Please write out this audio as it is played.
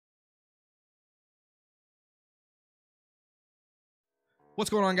What's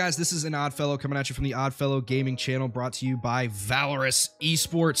going on, guys? This is an Oddfellow coming at you from the Oddfellow Gaming channel, brought to you by Valorous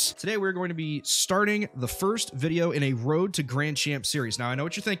Esports. Today, we're going to be starting the first video in a Road to Grand Champ series. Now, I know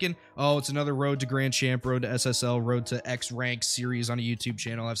what you're thinking. Oh, it's another Road to Grand Champ, Road to SSL, Road to X Rank series on a YouTube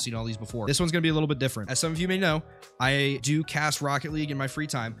channel. I've seen all these before. This one's going to be a little bit different. As some of you may know, I do cast Rocket League in my free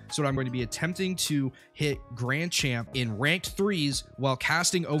time, so I'm going to be attempting to hit Grand Champ in ranked 3s while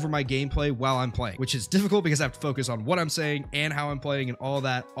casting over my gameplay while I'm playing, which is difficult because I have to focus on what I'm saying and how I'm playing and all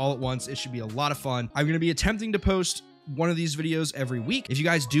that all at once. It should be a lot of fun. I'm going to be attempting to post one of these videos every week. If you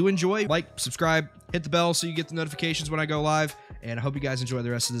guys do enjoy, like, subscribe, hit the bell so you get the notifications when I go live, and I hope you guys enjoy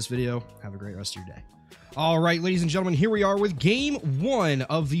the rest of this video. Have a great rest of your day. All right, ladies and gentlemen, here we are with game 1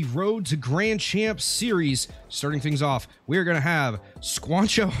 of the Road to Grand Champ series. Starting things off, we're going to have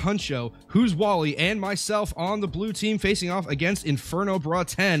Squancho Huncho, Who's Wally, and myself on the blue team facing off against Inferno Bra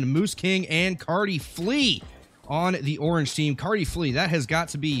 10, Moose King, and Cardi Flea on the orange team. Cardi Flea, that has got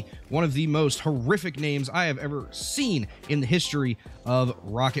to be one of the most horrific names I have ever seen in the history of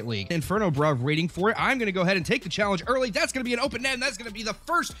Rocket League. Inferno Bra waiting for it. I'm going to go ahead and take the challenge early. That's going to be an open net, and that's going to be the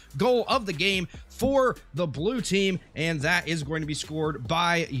first goal of the game for the blue team, and that is going to be scored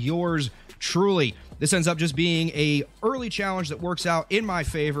by yours truly. This ends up just being a early challenge that works out in my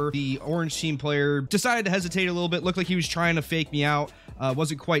favor. The orange team player decided to hesitate a little bit. Looked like he was trying to fake me out.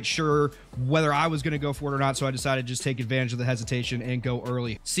 Wasn't quite sure whether I was going to go for it or not, so I decided to just take advantage of the hesitation and go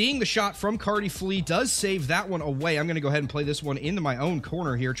early. Seeing the shot from Cardi Flea does save that one away. I'm going to go ahead and play this one into my own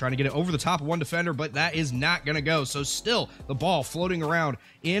corner here, trying to get it over the top of one defender, but that is not going to go. So still the ball floating around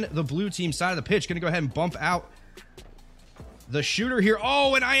in the blue team side of the pitch. Going to go ahead and bump out the shooter here.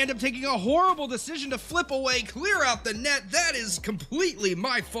 Oh, and I end up taking a horrible decision to flip away, clear out the net. That is completely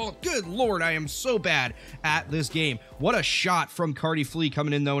my fault. Good Lord, I am so bad at this game. What a shot from Cardi Flea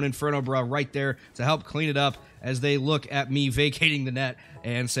coming in, though, and Inferno Bra right there to help clean it up as they look at me vacating the net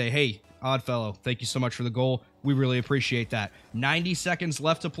and say, hey, Oddfellow, thank you so much for the goal. We really appreciate that. 90 seconds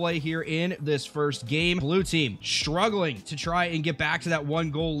left to play here in this first game. Blue team struggling to try and get back to that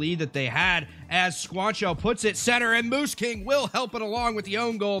 1-goal lead that they had as Squancho puts it center, and Moose King will help it along with the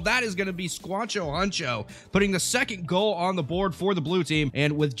own goal. That is going to be Squancho Huncho putting the second goal on the board for the blue team,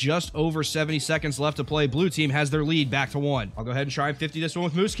 and with just over 70 seconds left to play, blue team has their lead back to 1. I'll go ahead and try and 50 this one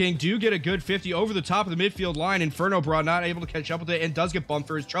with Moose King. Do get a good 50 over the top of the midfield line. Inferno Bra not able to catch up with it and does get bumped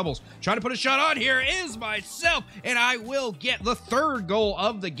for his troubles. Trying to put a shot on here is myself, and I will get the third goal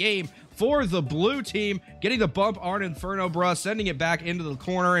of the game for the blue team, getting the bump on Inferno Bra, sending it back into the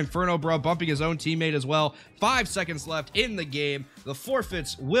corner. Inferno Bra bumping his own teammate as well. 5 seconds left in the game. The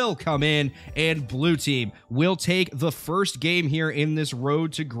forfeits will come in, and blue team will take the first game here in this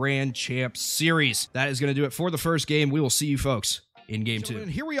Road to Grand Champ series. That is going to do it for the first game. We will see you folks in game 2.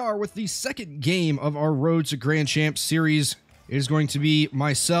 And here we are with the second game of our Road to Grand Champ series. It is going to be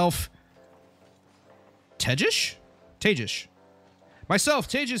myself, Tejish? Myself,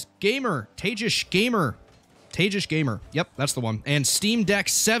 Tejish Gamer. Yep, that's the one. And Steam Deck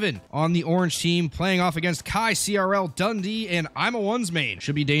 7 on the orange team, playing off against Kai CRL Dundee, and I'm a ones main.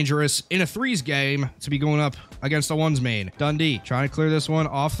 Should be dangerous in a 3s game to be going up against a ones main. Dundee trying to clear this one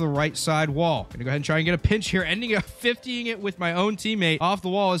off the right side wall. Gonna go ahead and try and get a pinch here, ending up 50ing it with my own teammate off the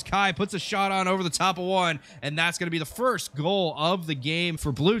wall as Kai puts a shot on over the top of one, and that's gonna be the first goal of the game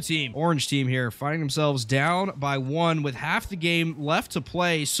for blue team. Orange team here finding themselves down by 1 with half the game left to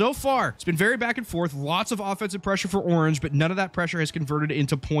play. So far, it's been very back and forth, lots of offensive pressure for orange, but none of that pressure has converted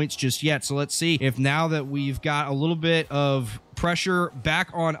into points just yet. So let's see if now that we've got a little bit of pressure back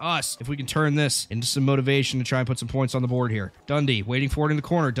on us, if we can turn this into some motivation to try and put some points on the board here. Dundee waiting for it in the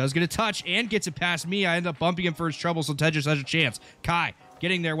corner, does get a touch and gets it past me. I end up bumping him for his trouble, so Tejish has a chance. Kai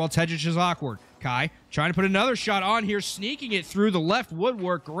getting there while Tejish is awkward. Kai trying to put another shot on here, sneaking it through the left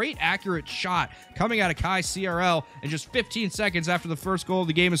woodwork. Great accurate shot coming out of Kai CRL, and just 15 seconds after the first goal of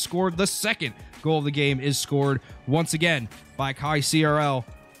the game is scored, the second goal of the game is scored once again by Kai CRL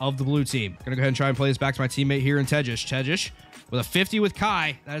of the blue team. Gonna go ahead and try and play this back to my teammate here in Tejish. Tejish with a 50 with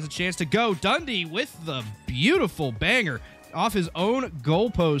Kai. That has a chance to go. Dundee with the beautiful banger off his own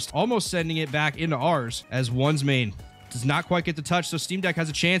goalpost, almost sending it back into ours as one's main. Does not quite get the touch, so Steam Deck has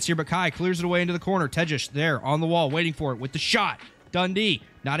a chance here, but Kai clears it away into the corner. Tejish there on the wall, waiting for it with the shot. Dundee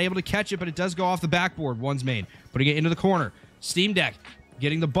not able to catch it, but it does go off the backboard. One's main, putting it into the corner. Steam Deck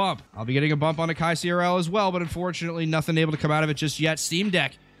getting the bump. I'll be getting a bump on a Kai CRL as well, but unfortunately nothing able to come out of it just yet. Steam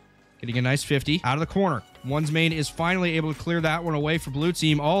Deck getting a nice 50 out of the corner. One's main is finally able to clear that one away for blue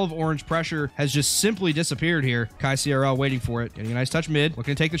team. All of orange pressure has just simply disappeared here. Kai CRL waiting for it. Getting a nice touch mid.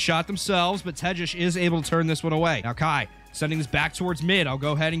 Looking to take the shot themselves, but Tejish is able to turn this one away. Now Kai Sending this back towards mid. I'll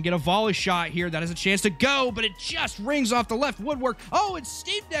go ahead and get a volley shot here. That has a chance to go, but it just rings off the left woodwork. Oh, and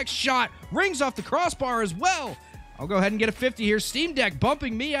Steam Deck's shot rings off the crossbar as well. I'll go ahead and get a 50 here. Steam Deck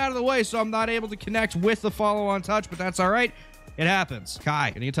bumping me out of the way, so I'm not able to connect with the follow-on touch, but that's all right. It happens.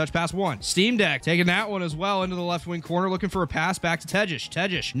 Kai getting a touch pass one. Steam Deck taking that one as well into the left wing corner, looking for a pass back to Tejish.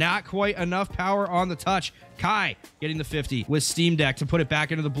 Tejish, not quite enough power on the touch. Kai getting the 50 with Steam Deck to put it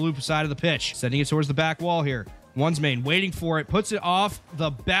back into the blue side of the pitch. Sending it towards the back wall here. One's main waiting for it, puts it off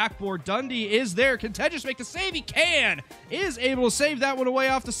the backboard. Dundee is there. Can Tejish make the save? He can. Is able to save that one away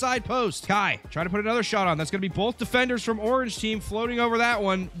off the side post. Kai trying to put another shot on. That's going to be both defenders from Orange team floating over that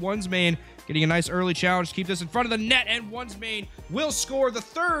one. One's main getting a nice early challenge to keep this in front of the net, and One's main will score the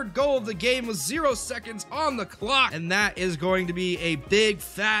third goal of the game with 0 seconds on the clock. And that is going to be a big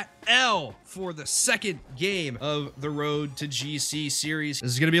fat L for the second game of the Road to GC series.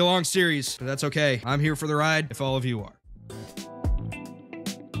 This is going to be a long series, but that's okay. I'm here for the ride if all of you are.